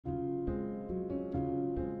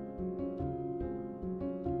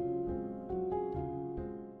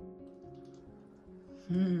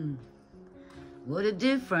What a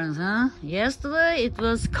difference, huh? Yesterday it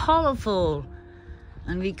was colorful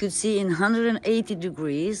and we could see in 180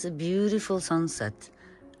 degrees a beautiful sunset.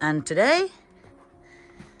 And today,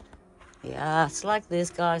 yeah, it's like this,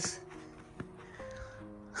 guys.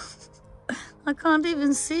 I can't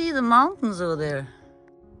even see the mountains over there.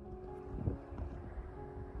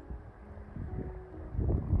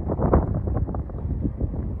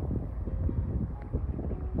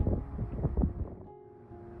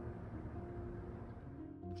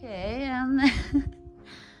 Okay,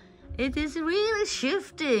 it is really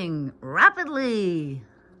shifting rapidly.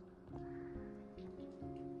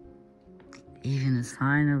 Even a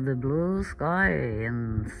sign of the blue sky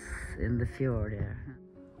in the fjord there.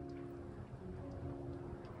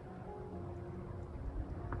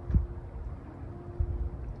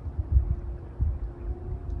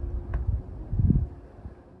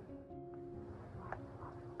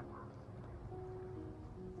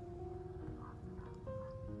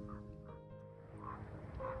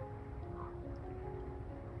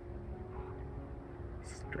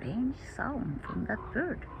 Strange sound from that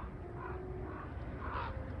bird.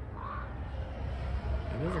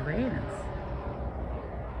 It is ravens.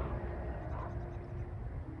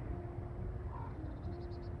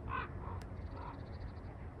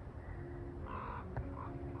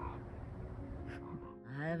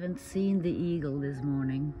 I haven't seen the eagle this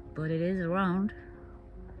morning, but it is around.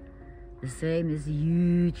 The same as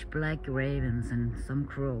huge black ravens and some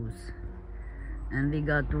crows. And we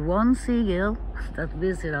got one seagull that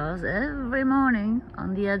visits us every morning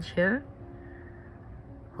on the edge here,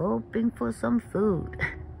 hoping for some food.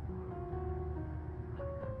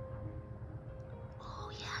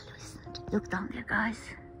 Oh yeah, listen. Look down there, guys.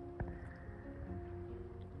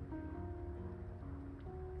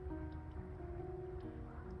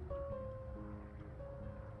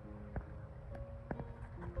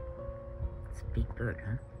 It's a big bird,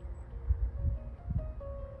 huh?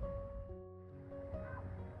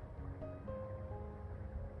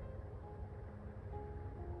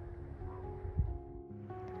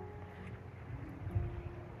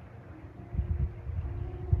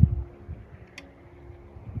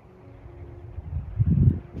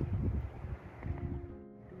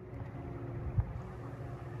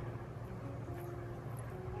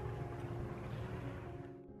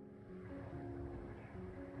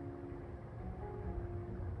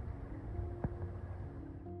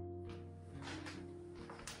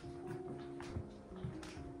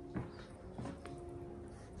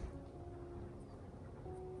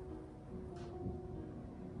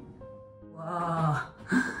 Wow,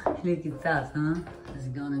 look at that, huh? It's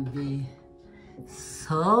gonna be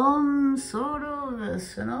some sort of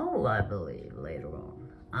snow, I believe, later on.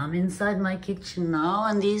 I'm inside my kitchen now,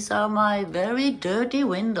 and these are my very dirty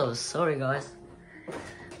windows. Sorry, guys.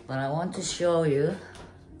 But I want to show you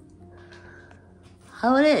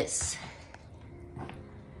how it is.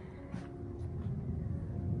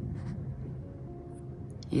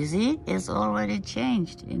 You see, it's already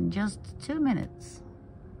changed in just 2 minutes.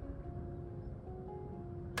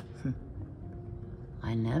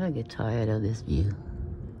 I never get tired of this view.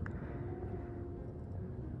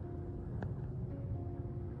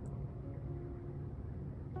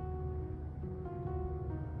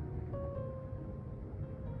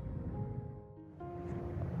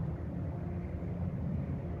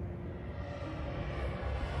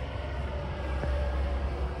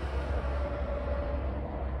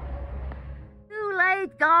 Too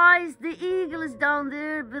late, guys. The eagle is down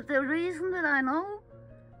there, but the reason that I know,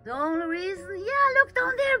 the only reason, yeah, look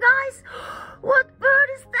down there, guys. What bird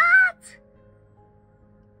is that?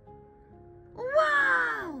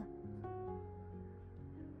 Wow.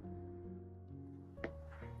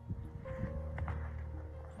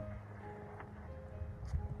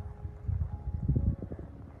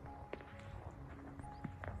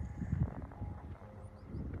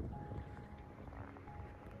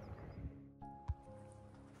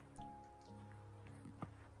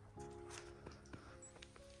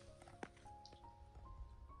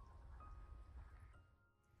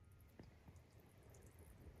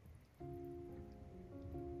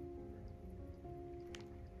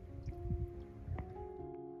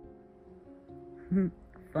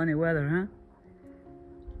 Funny weather, huh?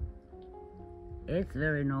 It's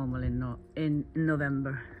very normal in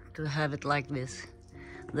November to have it like this.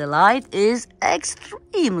 The light is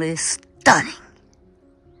extremely stunning.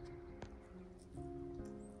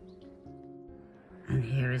 And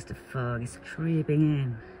here is the fog is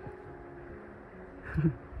creeping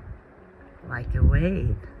in. Like a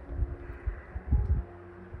wave.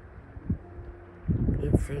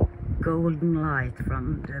 It's a golden light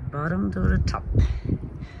from the bottom to the top.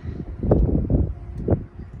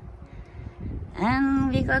 And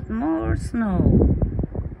we got more snow.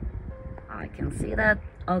 I can see that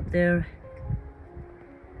out there.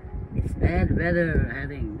 It's bad weather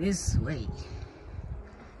heading this way.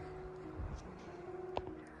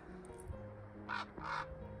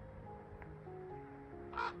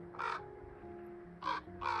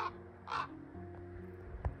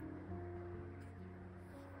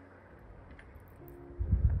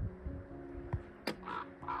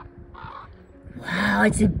 Wow,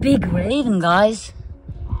 it's a big raven, guys.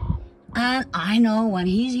 And I know when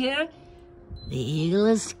he's here, the eagle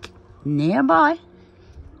is nearby.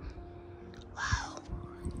 Wow,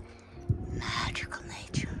 magical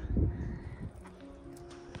nature.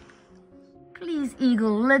 Please,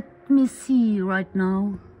 eagle, let me see you right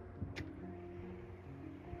now.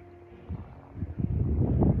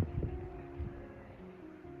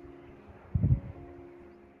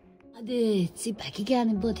 I did see back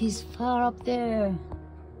again, but he's far up there.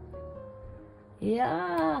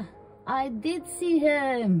 Yeah, I did see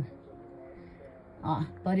him. Ah,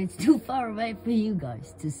 but it's too far away for you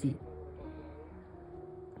guys to see.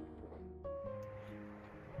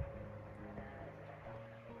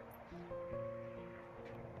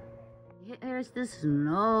 Here's the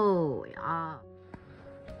snow. Yeah.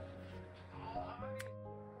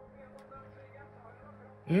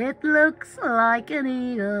 It looks like an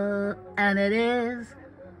eagle, and it is.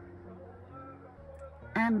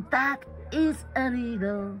 And that is an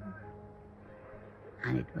eagle.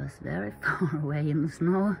 And it was very far away in the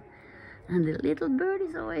snow. And the little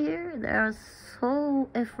birdies over here, they are so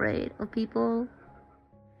afraid of people.